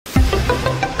Okay,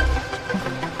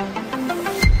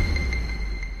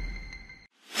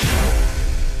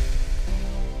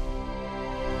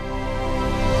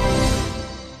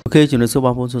 chúng ta sẽ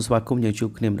bao số sắp cùng nhau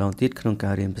chụp niềm đón tiết trong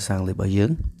cả riêng sang lời bài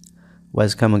dưỡng.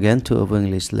 Welcome again to our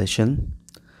English lesson.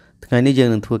 Ngày nayយើង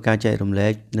នឹងធ្វើការចែករំលែ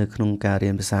កនៅក្នុងការរៀ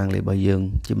នភាសាអង់គ្លេសរបស់យើង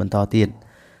ជាបន្តទៀត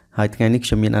ហើយថ្ងៃនេះខ្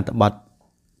ញុំមានអត្ថបទ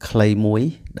ខ្លីមួយ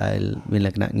ដែលមានល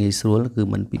ក្ខណៈងាយស្រួលគឺ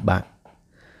មិនពិបាក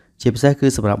ជាពិសេសគឺ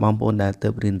សម្រាប់បងប្អូនដែលទើ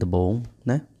បរៀនដំបូង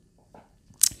ណា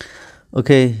អូ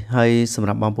ខេហើយសម្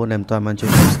រាប់បងប្អូនដែលមិនទាន់បានចុច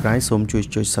Subscribe សូមជួយ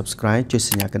ចុច Subscribe ចុច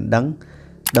សញ្ញាកណ្ដឹង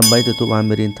ដើម្បីទទួលបាន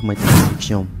មេរៀនថ្មីៗពីខ្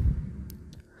ញុំ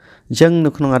អញ្ចឹងនៅ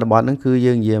ក្នុងអត្ថបទហ្នឹងគឺ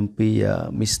យើងនិយាយអំពី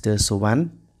Mr. Sovan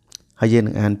ហើយយើង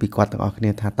នឹងអានពីគាត់ទាំងអស់គ្នា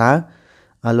ថាតើ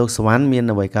លោកសវណ្ណមាន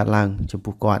អ្វីកើតឡើងចំ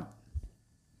ពោះគាត់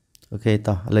អូខេ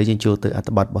តោះឥឡូវយើងចូលទៅអត្ថ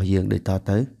បទរបស់យើងដូចត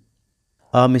ទៅ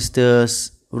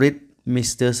read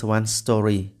Mr. Sovan's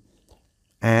story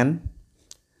អាន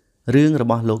រឿងរ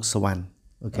បស់លោកសវណ្ណ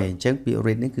អូខេអញ្ចឹងពាក្យ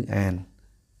read នេះគឺអាន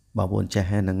បងប្អូនចេះ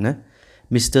ហ្នឹងណា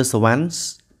Mr. Sovan's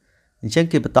អញ្ចឹង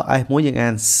គេបន្ត s មួយយើងអា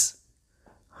ន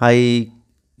ហើយ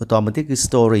បន្តមកទៀតគឺ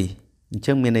story អញ្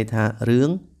ចឹងមានន័យថារឿង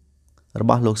រ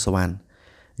បស់លោកសវណ្ណ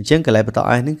អញ្ចឹងកន្លែងបន្ត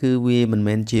s នេះគឺវាមិន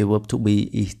មែនជា verb to be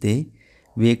is ទេ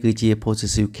វាគឺជា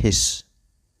possessive case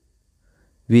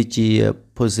វាជា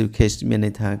possessive case មានន័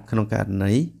យថាក្នុងករ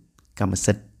ណីកម្ម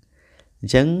សិទ្ធិអ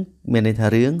ញ្ចឹងមានន័យថា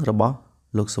រឿងរបស់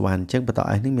លោកសវណ្ណអញ្ចឹងបន្ត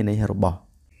s នេះមានន័យថារបស់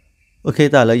អូខេ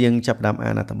តើឥឡូវយើងចាប់ផ្ដើមអា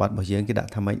នអត្ថបទរបស់យើងគេដា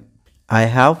ក់ថាម៉េច I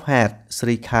have had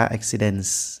 3 car accidents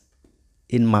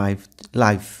in my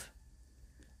life.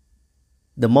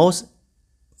 The most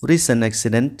recent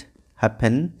accident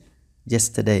happened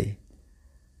yesterday.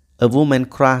 A woman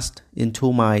crashed into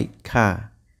my car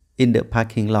in the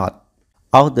parking lot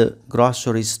of the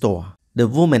grocery store. The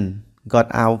woman got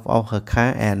out of her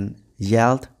car and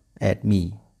yelled at me.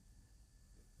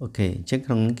 Okay, អញ្ចឹង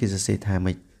ក្នុងនេះគេសរសេរថា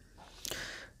ម៉េច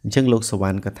អញ្ចឹងលោកសវ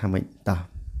ណ្ណគាត់ថាម៉េចតោះ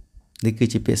នេះគឺ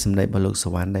ជាពាក្យសម្ដីរបស់លោកស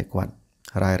វណ្ណដែលគាត់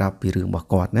រាយរាប់ពីរឿងរបស់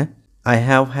គាត់ណា I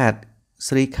have had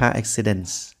 3 car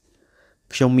accidents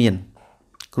ខ្ញុំមាន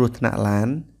គ្រោះថ្នាក់ឡាន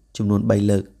ចំនួន3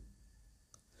លើក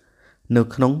នៅ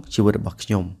ក្នុងជីវិតរបស់ខ្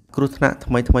ញុំគ្រោះថ្នាក់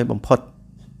ថ្មីបំផុត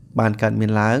បានកើតមា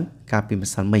នឡើងកាលពីម្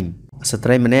សិលមិញស្ត្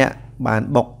រីម្នាក់បាន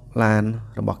បុកឡាន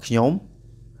របស់ខ្ញុំ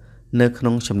នៅក្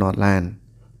នុងចំណតឡាន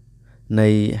នៃ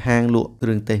ហាងលក់គ្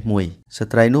រឿងទេសមួយស្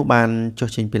ត្រីនោះបានចុះ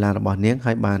ចេញពីឡានរបស់នាង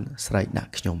ហើយបានស្រែកដា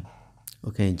ក់ខ្ញុំអូ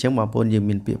ខេអញ្ចឹងបងប្អូនយើង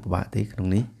មានពាក្យពិបាកទេក្នុង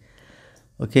នេះ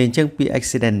អូខេអញ្ចឹងពាក្យ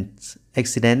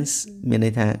accidents មានន័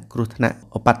យថាគ្រោះថ្នាក់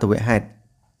ឧបទ្ទវហេតុ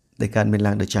ដែលកើតមាន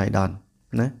ឡើងដោយចៃដន្យ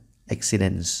ណា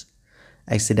accident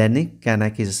នេះកាលណា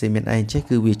គេសរសេរមានឯងចេះ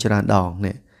គឺវាច្រើនដង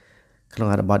នេះក្នុង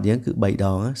អត្ថបទយើងគឺ3ដ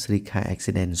ង 3 car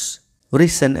accidents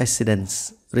recent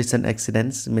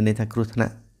accidents មានន័យថាគ្រោះថ្នា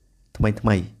ក់ថ្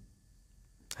មី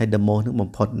ហើយ the most នឹងបំ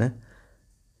ផុតណា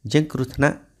អញ្ចឹងគ្រោះថ្នា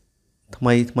ក់ថ្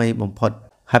មីបំផុត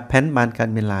happen បានកើត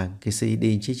មានឡើងគេ CED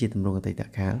ជាទម្រង់អតីត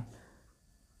កាល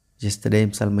yesterday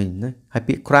ម្សិលមិញណាហើយ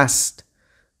ពាក្យ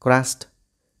crashed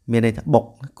មានន័យថាបុក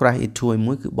crash into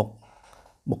មួយគឺបុ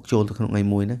កចូលទៅក្នុងអី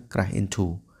មួយណា crash into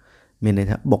មានន័យ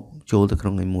ថាបុកចូលទៅក្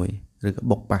នុងអីមួយឬក៏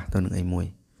បុកប៉ះទៅនឹងអីមួយ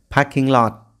parking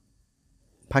lot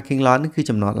នេះគឺ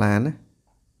ចំណតឡានណា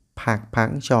park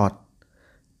ចត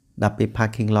ដល់ពេល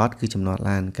parking lot គឺចំណត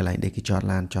ឡានកន្លែងដែលគេចត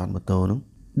ឡានចតម៉ូតូនោះ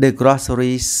the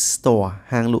grocery store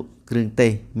ហាងលក់គ្រឿងទេ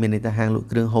សមានន័យថាហាងលក់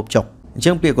គ្រឿងហូបចុកអញ្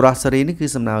ចឹងពាក្យ grocery នេះគឺ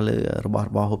សំដៅលើរ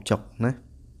បស់ហូបចុកណា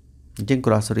អញ្ចឹង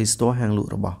grocery store ហាងល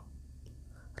ក់រប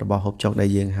ស់ហូបចុកដែល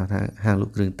យើងហៅថាហាងល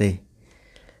ក់គ្រឿងទេស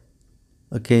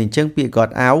អូខេអញ្ចឹងពាក្យ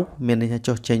got out មានន័យថា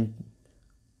ចុះចេញ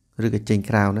ឬក៏ចេញ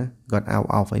ក្រៅណា got out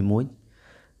of អីមួយ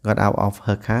got out of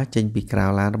her car ចេញពីក្រៅ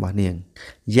ឡានរបស់នាង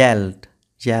yelled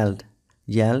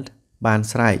បាន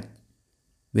ស្រែក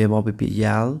វាមកពីពាក្យ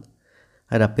yell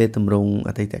ហើយដល់ពេលទម្រង់អ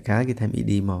តីតកាលគេថែម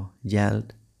ed មក yelled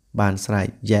បានស្រែក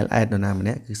yell at នរណាម្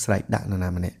នាក់គឺស្រែកដាក់នរណា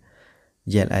ម្នាក់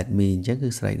yell at me អញ្ចឹងគឺ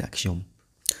ស្រែកដាក់ខ្ញុំ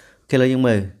អូខេឥឡូវយើង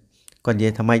មើលគាត់និយា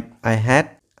យថាម៉េច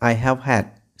I have had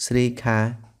 3 car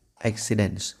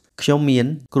accidents ខ្ញុំមាន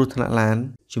គ្រោះថ្នាក់ឡាន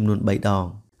ចំនួន3ដង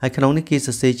ហើយក្នុងនេះគេស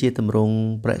រសេរជាទម្រង់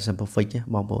present perfect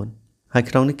បងប្អូនហើយ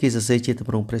ក្នុងនេះគេសរសេរជាទ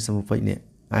ម្រង់ present perfect នេះ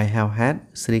I have had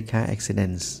 3 car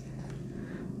accidents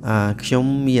ខ្ញុំ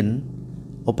មាន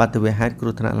ឧបទ្ទវហេតុគ្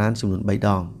រោះថ្នាក់ឡានចំនួន3ដ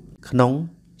ងក្នុង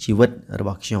ជីវិតរប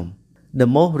ស់ខ្ញុំ The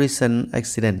most recent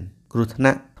accident គ្រោះថ្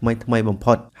នាក់ថ្មីបំ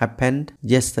ផុត happened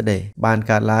yesterday បាន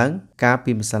កើតឡើងកាល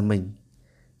ពីម្សិលមិញ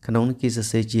ក្នុងនេះគេសរ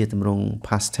សេរជាទម្រង់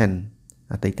past tense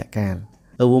អតីតកាល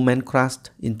A woman crashed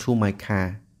into my car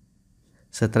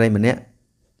ស្ត្រីម្នាក់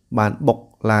បានបុក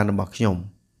ឡានរបស់ខ្ញុំ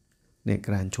នេះ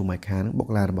crash into my car បុក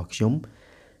ឡានរបស់ខ្ញុំ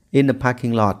in the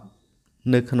parking lot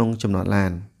នៅក្នុងចំណតឡា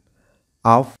ន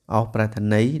of ប្រធា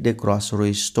នី the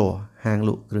grocery store ហាងល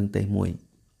ក់គ្រឿងទេសមួយ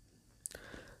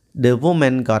The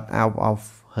woman got out of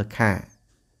her car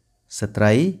ស្ត្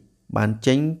រីបាន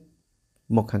ចេញ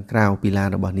មកខាងក្រៅពីឡាន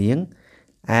របស់នាង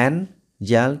and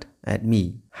yelled at me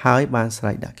ហើយបានស្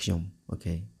រែកដាក់ខ្ញុំអូ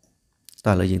ខេ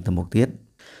តោះឥឡូវយើងទៅមុខទៀត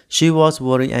She was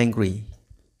very angry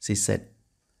she said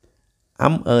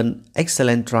I'm an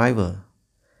excellent driver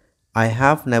I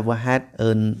have never had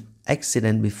an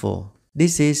accident before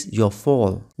This is your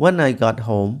fault When I got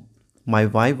home my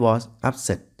wife was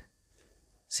upset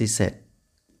she said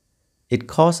It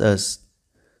cost us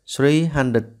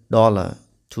 $300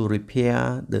 to repair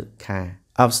the car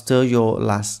after your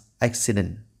last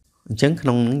accident អញ្ចឹងក្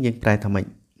នុងនឹងយើងប្រែថាម៉េច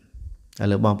ឥ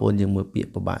ឡូវបងប្អូនយើងមើលពាក្យ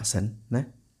ពិបាកសិនណា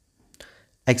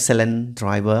excellent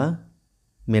driver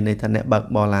មានន័យថាអ្នកបើក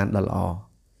បរឡានដ៏ល្អ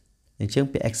អញ្ចឹង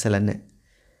ពាក្យ excellent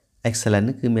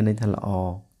គឺមានន័យថាល្អ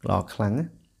ខ្លាំងណា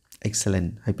excellent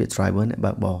ហើយពាក្យ driver អ្នក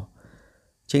បើកបរ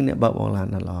អញ្ចឹងអ្នកបើកបរឡាន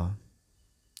ដ៏ល្អ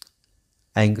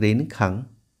angry នឹងខឹង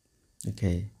អូ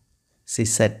ខេ she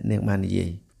said នាងបាននិយា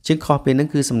យជាងខុសពេលហ្នឹង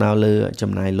គឺសំដៅលើ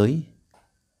ចំណាយលុយ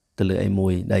ទៅលើអីមួ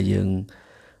យដែលយើង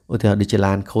ឧទាហរណ៍ដូចជា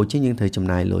ឡានខូចយើងត្រូវចំ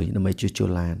ណាយលុយដើម្បីជួសជុល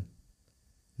ឡាន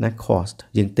ណា cost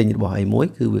យើងទិញរបស់អីមួយ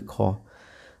គឺវា cost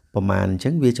ប្រមាណអញ្ចឹ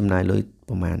ងវាចំណាយលុយ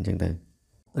ប្រមាណអញ្ចឹងទៅ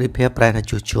repair ប្រែថា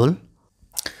ជួសជុល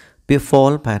ពាក្យ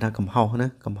fall ប្រែថាកំហុសណា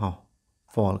កំហុស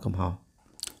fall កំហុស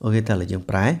អូខេតើឥឡូវយើង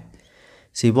ប្រែ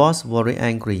She was very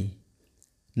angry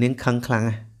នាងខឹងខ្លាំង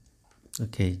ណាអូ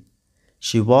ខេ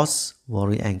She was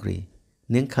very angry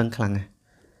នាងខឹងខ្លាំងណា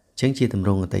អញ្ចឹងជាទម្រ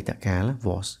ង់អតីតកាល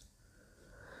was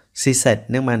She said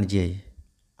នាងបាននិយាយ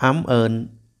I'm an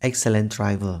excellent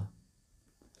driver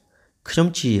ខ្ញុំ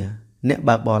ជាអ្នក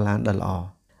បើកបរឡានដ៏ល្អ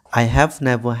I have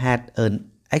never had an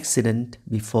accident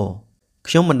before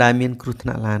ខ្ញុំមិនដែលមានគ្រោះថ្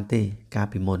នាក់ឡានទេកាល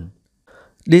ពីមុន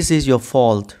This is your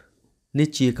fault នេះ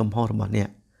ជាកំហុសរបស់អ្នក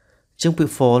អញ្ចឹងពា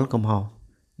ក្យ fault កំហុស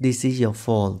This is your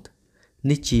fault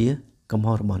នេះជាកំ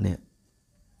ហុសរបស់អ្នក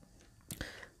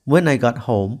When I got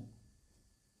home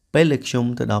ពេលដែលខ្ញុំ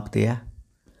ទៅដល់ផ្ទះ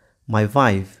My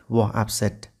wife was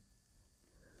upset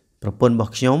ប្រពន្ធរប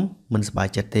ស់ខ្ញុំមិនសប្បាយ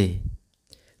ចិត្តទេ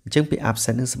អញ្ចឹងពាក្យ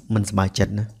upset នឹងមិនសប្បាយចិត្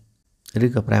តណាឬ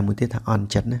ក៏ប្រែមួយទៀតថាអន់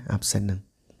ចិត្តណា upset នឹង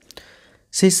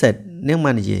She said នាង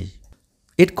បាននិយាយ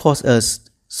It cost us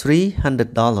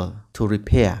 $300 to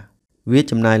repair វា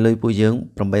ចំណាយលុយពួកយើង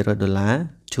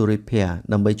$800 to repair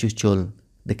ដើម្បីជួសជុល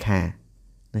the car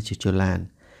ណាជួសជុលឡាន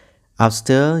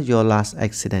After your last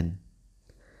accident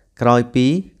ក្រោយពី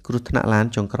គ្រោះថ្នាក់ឡាន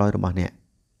ចុងក្រោយរបស់អ្នក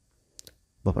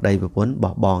បប្តីប្រពន្ធ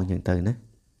បោះបង់អញ្ចឹងទៅណា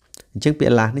អញ្ចឹងពា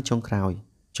ក្យ last នេះចុងក្រោយ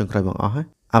បងអស់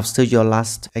After your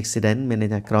last accident មានន័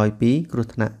យថាក្រោយពីគ្រោះ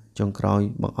ថ្នាក់ចុងក្រោយ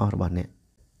បងអស់របស់អ្នក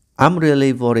I'm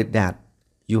really worried that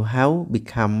you have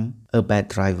become a bad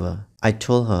driver I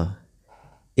told her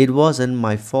it wasn't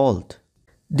my fault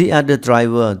the other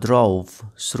driver drove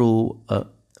through a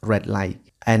red light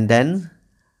and then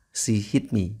she hit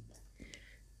me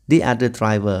the other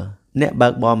driver អ្នកបើ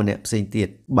កបរម្នាក់ផ្សេងទៀត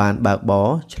បានបើកបរ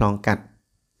ឆ្លងកាត់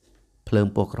ភ្លើង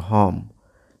ពណ៌ក្រហម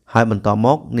ហើយបន្តម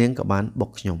កនាងក៏បានបុ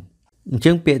កខ្ញុំអញ្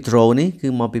ចឹងពាក្យ drove នេះគឺ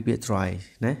មកពីពាក្យ drive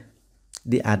ណា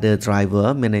the other driver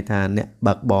មានន័យថាអ្នក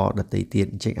បើកបរដទៃទៀត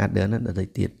អញ្ចឹង other ណាដទៃ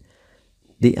ទៀត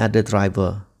the other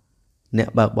driver អ្នក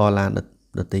បើកបរឡាន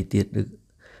ដទៃទៀត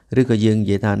ឬក៏យើងនិ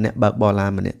យាយថាអ្នកបើកបរឡា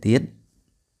នម្នាក់ទៀត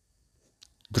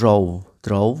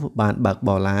drove បានបើកប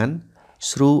រឡាន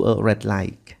through a red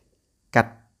light កា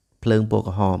ត់ភ្លើងពណ៌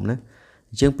ក្រហមណា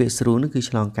អញ្ចឹងពាក្យ through នេះគឺ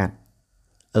ឆ្លងកាត់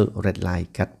red light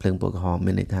កាត់ភ្លើងពណ៌ក្រហម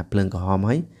មានន័យថាភ្លើងក្រហម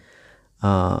ហើយ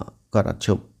គាត់អត់ជ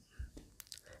ប់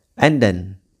and then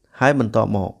ហើយបន្ត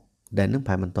មក then នឹង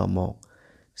ប្រែបន្តមក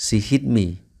she hit me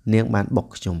នាងបានបុក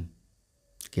ខ្ញុំ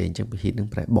គេអញ្ចឹងពី hit នឹង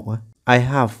ប្រែបុក I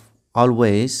have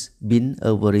always been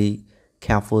a very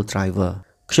careful driver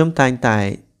ខ្ញុំតែងតែ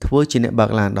ធ្វើជាអ្នកបើ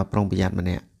កឡានដ៏ប្រុងប្រយ័ត្នម្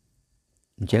នាក់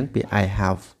អញ្ចឹងពាក្យ I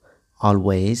have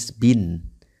always been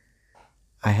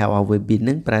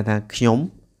នឹងប្រែថាខ្ញុំ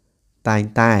តែង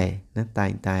តែណាតែ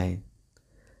ងតែ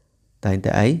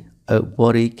អី a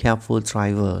very careful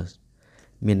driver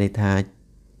មានន័យថា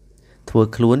ធ្វើ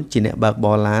ខ្លួនជាអ្នកបើកប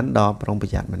រឡានដ៏ប្រុងប្រ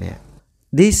យ័ត្នម្នាក់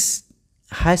This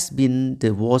has been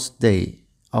the worst day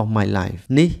of my life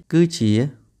នេះគឺជា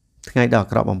ថ្ងៃដ៏អា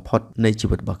ក្រក់បំផុតនៃជី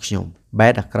វិតរបស់ខ្ញុំ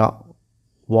bad អាក្រក់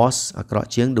worst អាក្រក់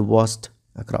ជាង the worst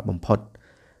អាក្រក់បំផុត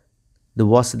the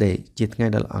worst day ជាថ្ងៃ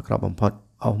ដ៏អាក្រក់បំផុត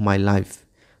of my life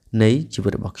នៃជីវិ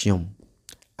តរបស់ខ្ញុំ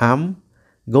I'm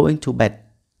going to bed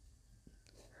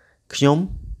ខ្ញុំ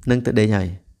នឹងទៅដេកហើយ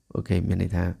អូខេមានន័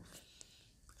យថា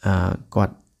គា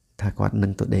ត់នឹ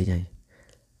ងទៅដេកហើយ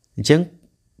អញ្ចឹង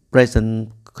present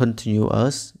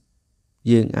continuous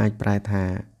យើងអាចប្រែថា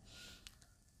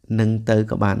នឹងទៅ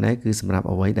ក៏បានដែរគឺសម្រាប់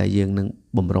អ្វីដែលយើងនឹង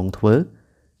បំរុងធ្វើ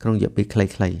ក្នុងរយៈពេលខ្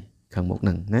លីៗខាងមុខហ្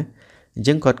នឹងណាអញ្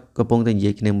ចឹងគាត់កំពុងតែនិ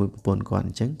យាយគ្នាមួយប្រពន្ធគាត់អ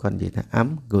ញ្ចឹងគាត់និយាយថា I'm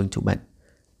going to bed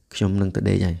ខ្ញុំនឹងទៅ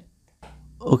ដេកហើយ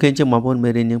អូខេអញ្ចឹងបងប្អូនមេ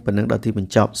រៀនយើងប៉ុណ្ណឹងដល់ទីប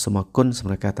ញ្ចប់សូមអរគុណស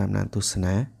ម្រាប់ការតាមដានទស្ស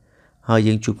នាហើយ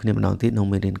យើងជួបគ្នាម្ដងទៀតក្នុង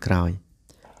មេរៀនក្រោយ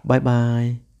បាយបាយ